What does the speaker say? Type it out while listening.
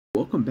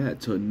welcome back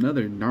to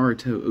another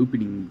Naruto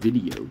opening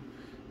video.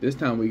 This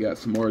time we got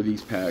some more of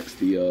these packs.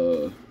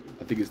 I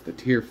think it's the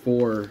tier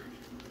 4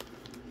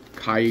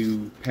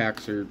 Caillou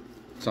packs or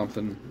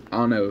something. I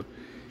don't know.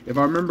 If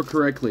I remember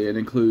correctly, it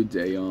includes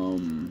a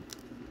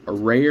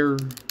rare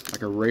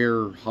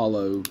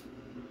hollow,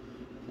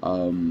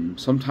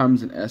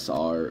 sometimes an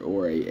SR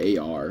or a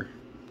AR,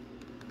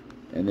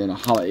 and then a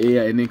hollow.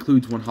 Yeah, it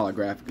includes one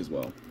holographic as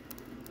well,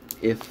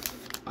 if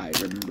I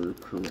remember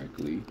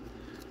correctly.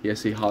 Yeah,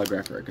 see,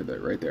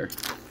 holographic right there.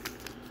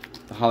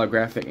 The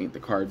holographic ain't the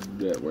card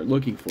that we're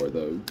looking for,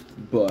 though.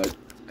 But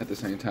at the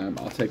same time,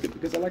 I'll take it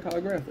because I like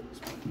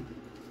holographics.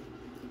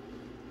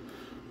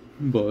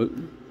 But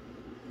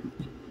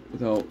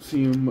without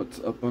seeing what's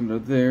up under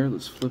there,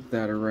 let's flip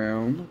that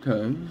around.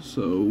 Okay,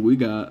 so we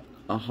got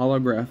a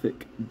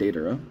holographic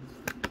Datara.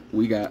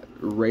 We got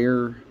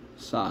rare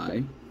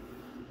Sai.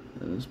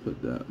 Let's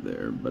put that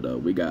there.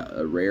 But we got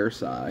a rare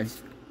Sai.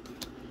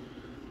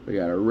 We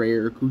got a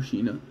rare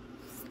Kushina.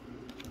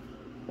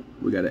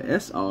 We got a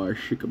SR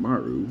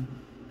Shikamaru,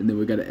 and then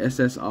we got a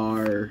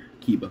SSR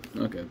Kiba.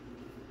 Okay.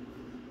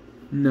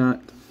 Not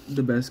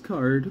the best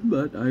card,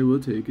 but I will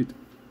take it.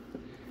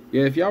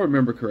 Yeah, if y'all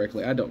remember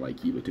correctly, I don't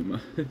like Kiba too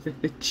much.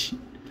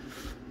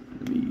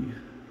 Let me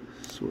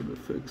sort of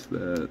fix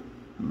that.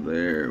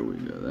 There we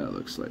go. That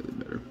looks slightly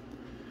better.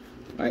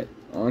 Alright,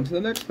 on to the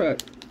next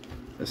pack.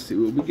 Let's see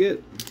what we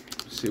get.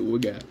 See what we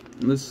got.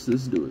 Let's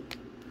do it.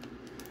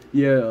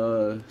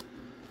 Yeah,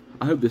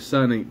 I hope the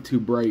sun ain't too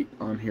bright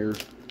on here.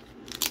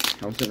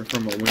 I'm sitting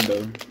from a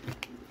window,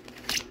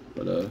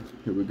 but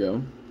here we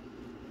go.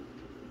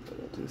 Put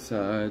it to the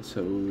side,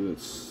 so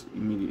let's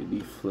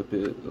immediately flip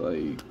it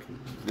like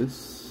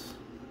this.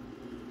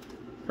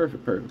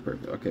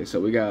 Perfect. Okay, so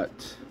we got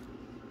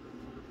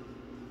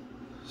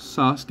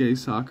Sasuke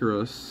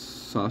Sakura,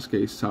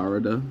 Sasuke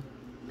Sarada.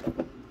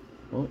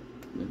 Oh,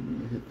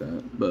 didn't hit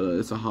that, but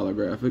it's a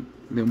holographic.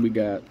 Then we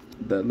got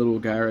that little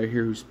guy right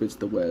here who spits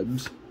the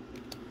webs.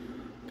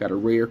 Got a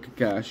rare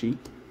Kakashi.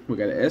 We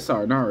got an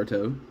SR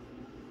Naruto.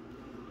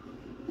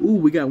 Ooh,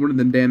 we got one of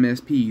them damn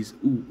SPs.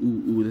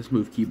 Ooh, let's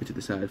move Kiba to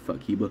the side. Fuck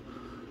Kiba.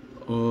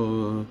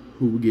 Who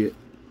we get?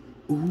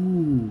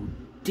 Ooh,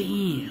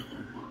 damn.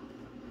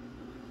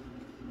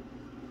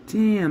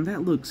 Damn,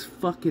 that looks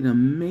fucking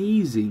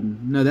amazing.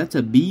 No, that's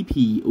a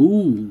BP.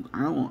 Ooh,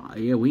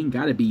 yeah, we ain't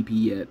got a BP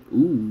yet.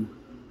 Ooh,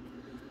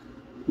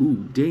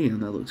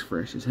 damn, that looks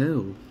fresh as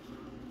hell.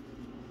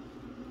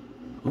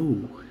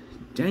 Oh,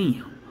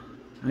 damn.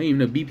 I didn't even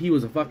know BP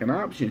was a fucking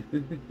option.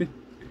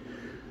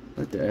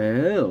 What the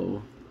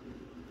hell?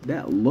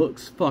 That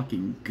looks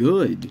fucking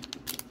good.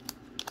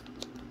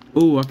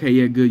 Oh, okay,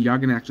 yeah, good. Y'all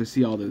can actually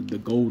see all the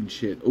gold and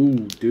shit. Oh,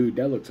 dude,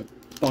 that looks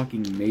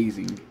fucking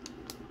amazing.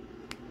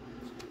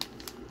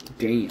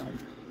 Damn.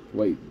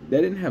 Wait,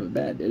 they didn't have it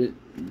bad, did it?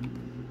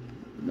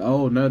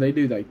 No, they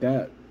do like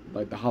that.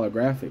 Like the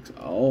holographics.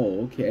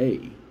 Oh,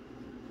 okay.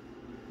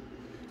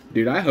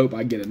 Dude, I hope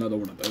I get another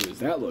one of those.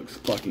 That looks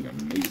fucking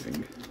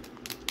amazing.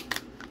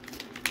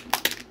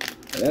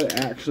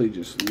 That actually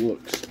just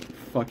looks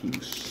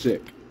fucking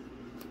sick.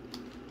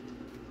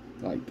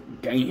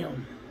 Like,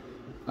 damn.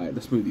 Alright,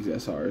 let's move these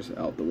SRs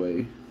out the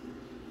way.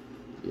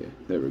 Yeah,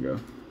 there we go.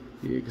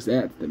 Yeah, because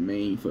that's the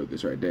main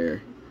focus right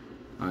there.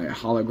 Alright,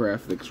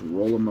 holographics,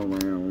 roll them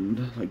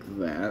around like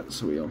that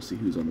so we don't see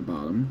who's on the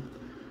bottom.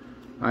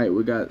 Alright,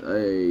 we got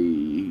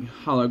a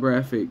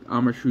holographic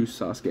Amaterasu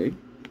Sasuke.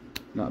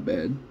 Not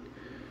bad.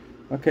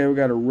 Okay, we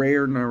got a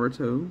rare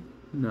Naruto.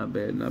 Not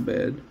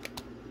bad.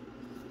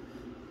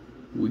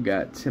 We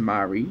got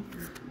Temari.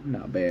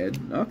 Not bad.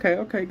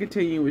 Okay,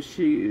 continue with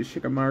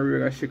Shikamaru.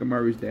 I got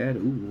Shikamaru's dad.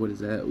 Ooh, what is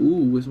that?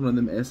 Ooh, it's one of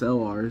them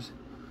SLRs.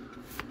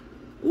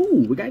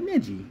 Ooh, we got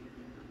Neji.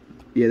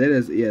 Yeah,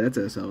 that's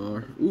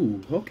SLR.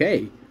 Ooh,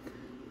 okay,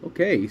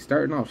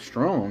 starting off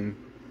strong.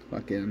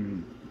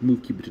 Fucking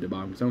move Kiba to the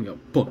bottom because I don't give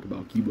a fuck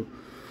about Kiba.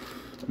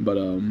 But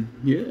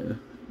yeah,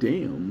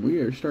 damn, we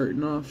are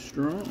starting off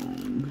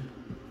strong.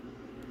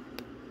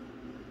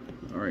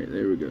 Alright,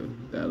 there we go.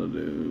 That'll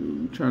do.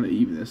 I'm trying to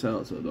even this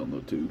out so it don't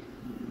look too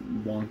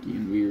wonky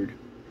and weird.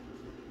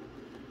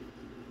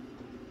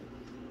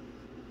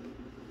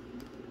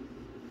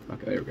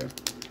 Okay, there we go.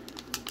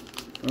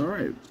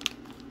 Alright.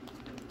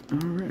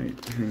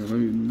 Hang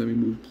on, let me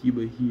move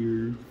Kiba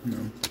here. No,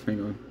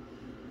 hang on.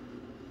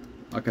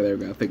 Okay, there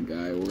we go. I think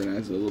I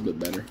organized it a little bit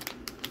better.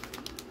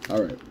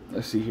 Alright,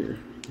 let's see here.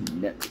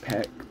 Next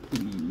pack,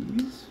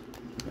 please.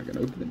 If I can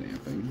open the damn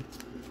thing.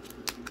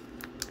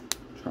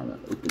 Trying to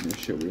open this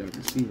shit where y'all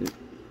can see it.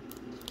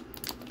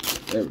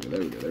 There we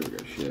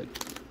go. Shit.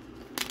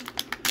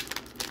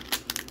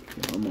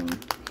 Come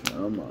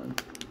on.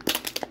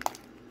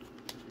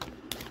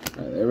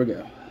 Alright, there we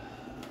go.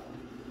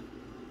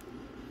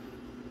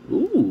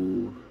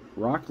 Ooh,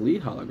 Rock Lee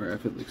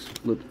holographic. Let's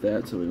flip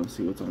that so we don't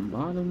see what's on the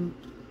bottom.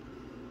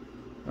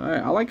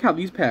 Alright, I like how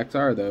these packs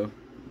are though.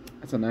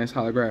 That's a nice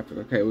holographic.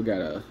 Okay, we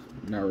got a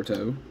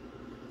Naruto.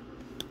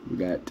 We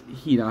got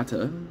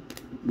Hinata.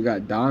 We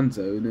got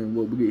Danzo, and then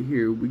what we get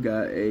here, we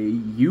got a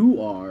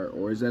UR,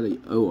 or is that a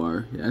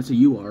OR? Yeah, that's a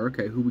UR.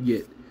 Okay, who we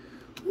get?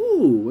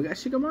 Ooh, we got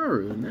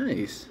Shikamaru.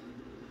 Nice.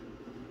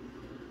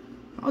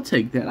 I'll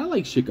take that. I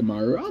like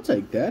Shikamaru. I'll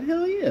take that.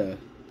 Hell yeah.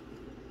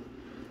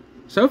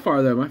 So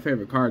far, though, my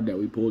favorite card that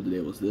we pulled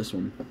today was this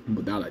one,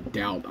 without a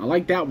doubt. I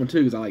like that one, too,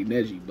 because I like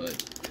Neji,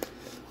 but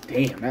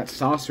damn, that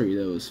sorcery,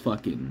 though, is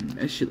fucking...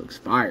 That shit looks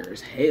fire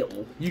as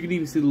hell. You can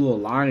even see the little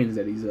lines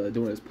that he's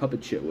doing his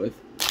puppet shit with.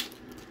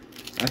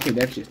 I think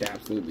that's just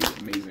absolutely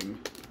amazing.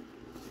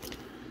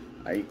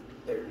 Like,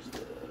 there's the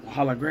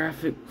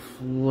holographic.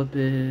 Flip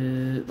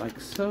it like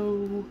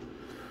so.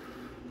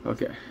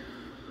 Okay.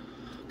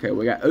 Okay,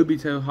 we got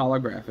Obito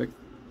holographic.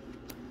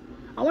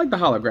 I like the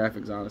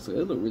holographics, honestly.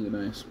 They look really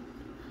nice.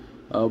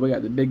 We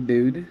got the big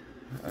dude.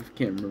 I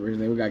can't remember his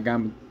name. We got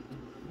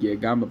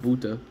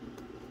Gamabuta.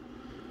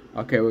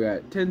 Okay, we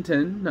got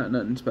 1010. Not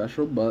nothing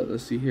special, but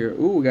let's see here.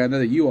 Ooh, we got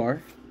another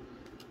UR.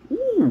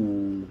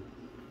 Ooh.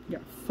 We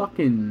got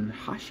fucking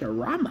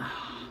Hashirama.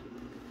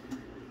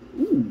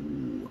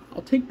 Ooh.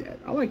 I'll take that.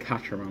 I like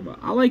Hashirama.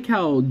 I like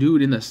how,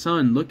 dude, in the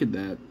sun, look at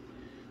that.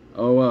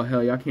 Oh, well,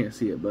 hell, y'all can't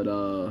see it, but,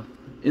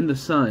 in the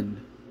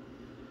sun,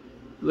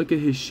 look at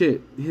his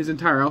shit. His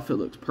entire outfit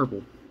looks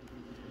purple.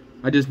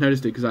 I just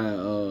noticed it because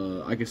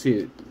I can see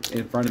it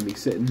in front of me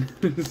sitting.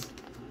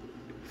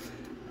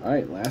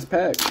 Alright, last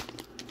pack.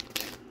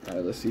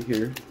 Alright, let's see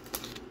here.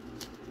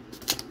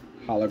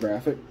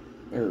 Holographic.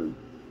 Or,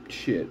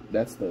 shit,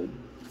 that's the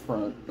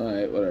front.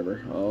 Alright,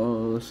 whatever.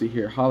 Oh, let's see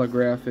here.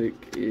 Holographic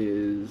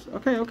is...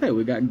 Okay,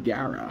 we got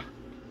Gaara.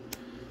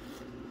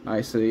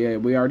 Alright, so yeah,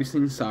 we already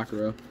seen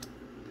Sakura.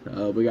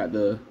 We got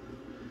the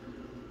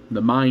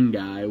mine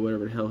guy,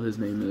 whatever the hell his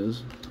name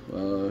is.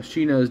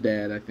 Shino's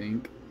dad, I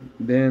think.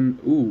 Then,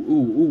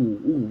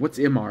 ooh, what's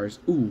MR's?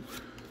 Ooh,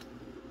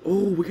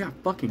 we got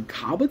fucking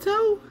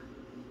Kabuto?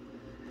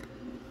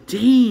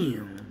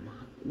 Damn,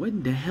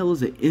 what the hell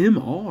is an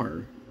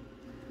MR?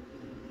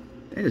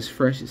 That is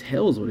fresh as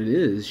hell is what it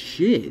is.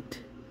 Shit.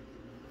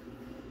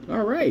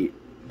 Alright,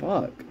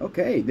 fuck.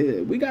 Okay,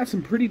 we got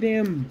some pretty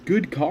damn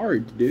good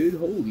cards, dude.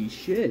 Holy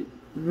shit.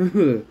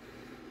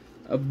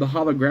 Of the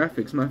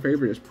holographics, my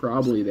favorite is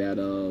probably that,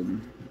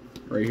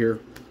 right here.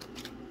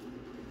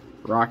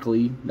 Rock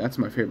Lee. That's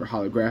my favorite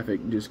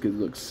holographic, just because it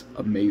looks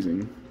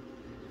amazing.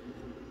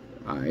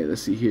 Alright,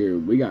 let's see here.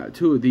 We got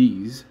two of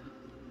these.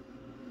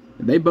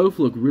 And they both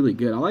look really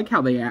good. I like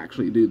how they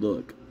actually do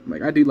look.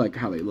 Like, I do like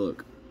how they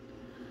look.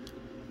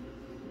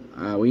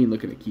 We ain't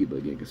looking at Kiba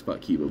again, because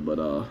fuck Kiba, but,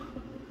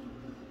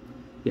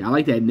 yeah, I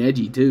like that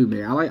Neji, too,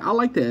 man. I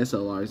like the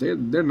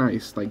SLRs. They're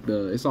nice. Like,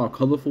 it's all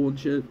colorful and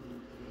shit.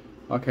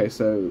 Okay,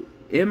 so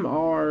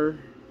MR,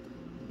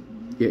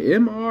 yeah,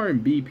 MR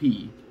and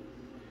BP.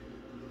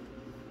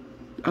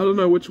 I don't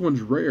know which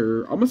one's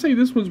rare. I'm gonna say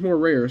this one's more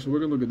rare, so we're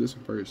gonna look at this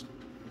one first.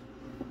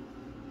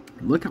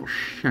 Look how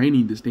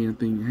shiny this damn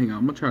thing. Hang on,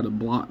 I'm gonna try to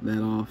block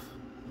that off.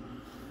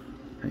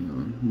 Hang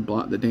on,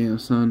 block the damn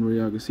sun where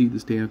y'all can see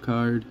this damn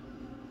card.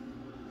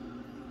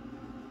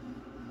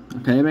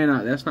 Okay, it may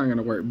not. That's not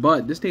gonna work.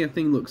 But this damn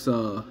thing looks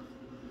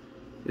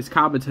it's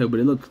Kabuto, but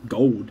it looks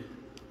gold.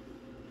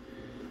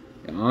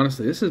 And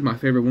honestly, this is my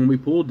favorite one we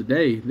pulled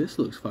today. This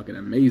looks fucking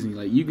amazing.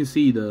 Like, you can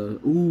see you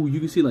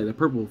can see like the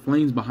purple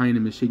flames behind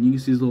him and shit. You can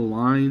see his little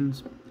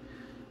lines.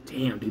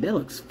 Damn, dude, that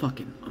looks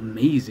fucking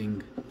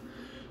amazing.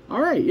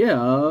 Alright, yeah,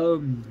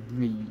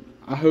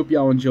 I hope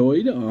y'all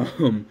enjoyed.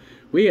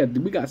 We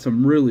got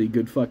some really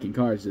good fucking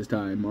cards this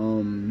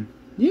time.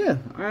 Yeah,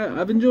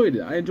 I've enjoyed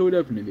it. I enjoyed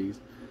opening these.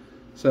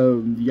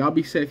 So, y'all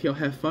be safe, y'all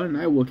have fun, and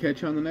I will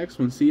catch you on the next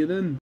one. See you then.